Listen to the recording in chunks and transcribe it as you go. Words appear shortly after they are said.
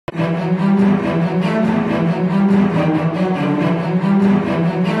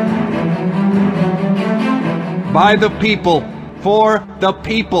by the people, for the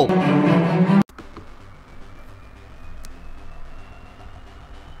people.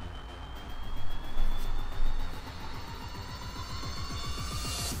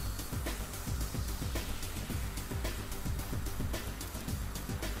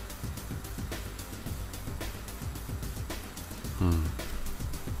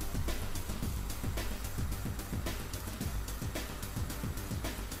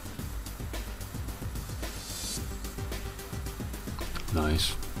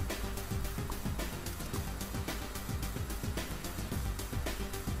 Nice.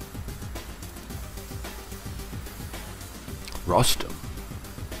 Rustum.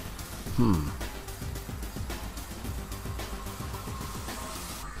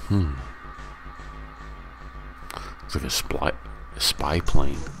 It's like a spy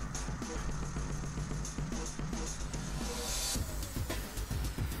plane.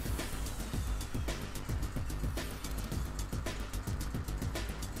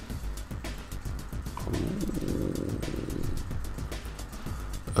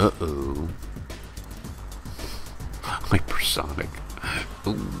 Uh-oh. Hypersonic.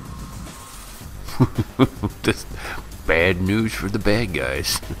 Ooh. That's bad news for the bad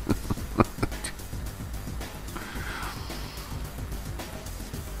guys.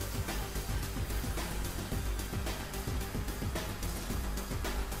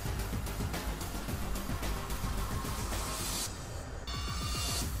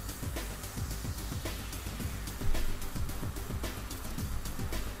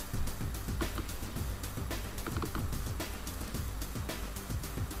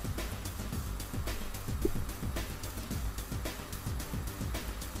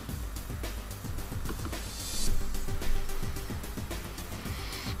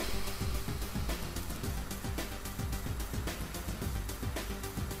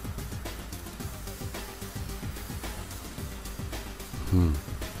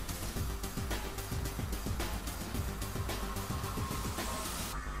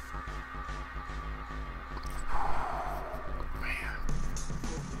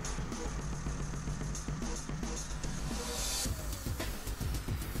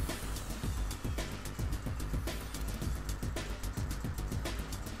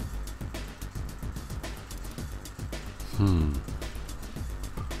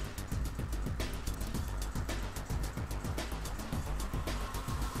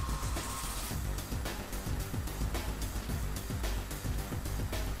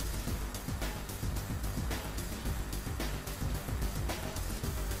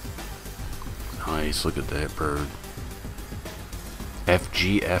 Nice, look at that bird.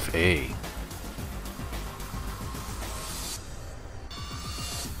 FGFA.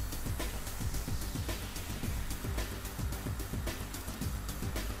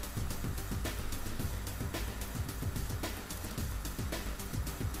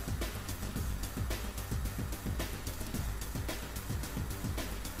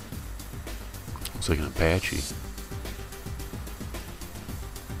 It's like an Apache.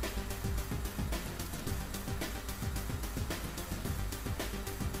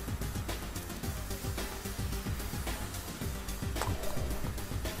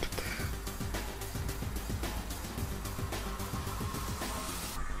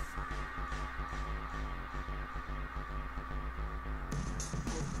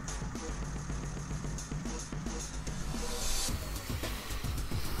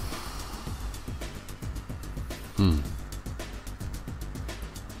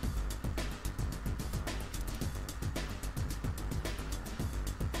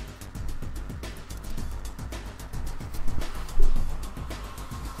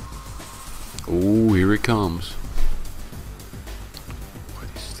 Oh, here it comes. What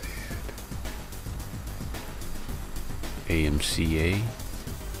is that? AMCA.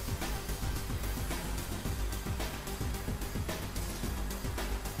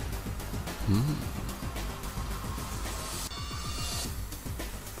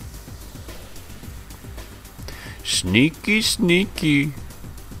 Sneaky, sneaky.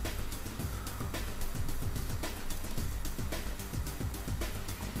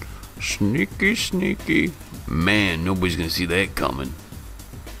 Sneaky, sneaky. Man, nobody's gonna see that coming.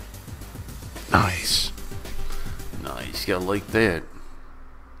 Nice. Nice, you gotta like that.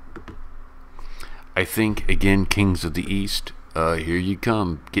 I think, again, Kings of the East, here you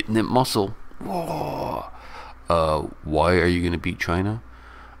come. Getting that muscle. Whoa. Why are you gonna beat China?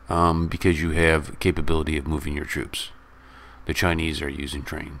 Because you have capability of moving your troops. The Chinese are using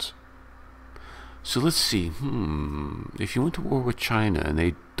trains. So let's see. If you went to war with China and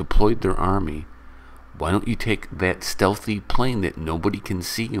they deployed their army, Why don't you take that stealthy plane that nobody can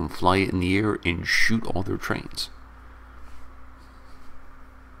see and fly it in the air and shoot all their trains?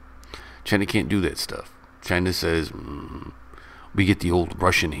 China can't do that stuff. China says, we get the old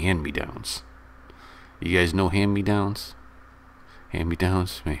Russian hand-me-downs. You guys know hand-me-downs?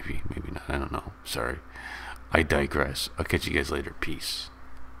 Hand-me-downs? Maybe not. I don't know. Sorry. I digress. I'll catch you guys later. Peace.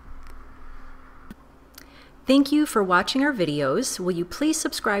 Thank you for watching our videos. Will you please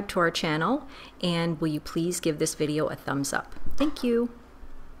subscribe to our channel, and will you please give this video a thumbs up? Thank you.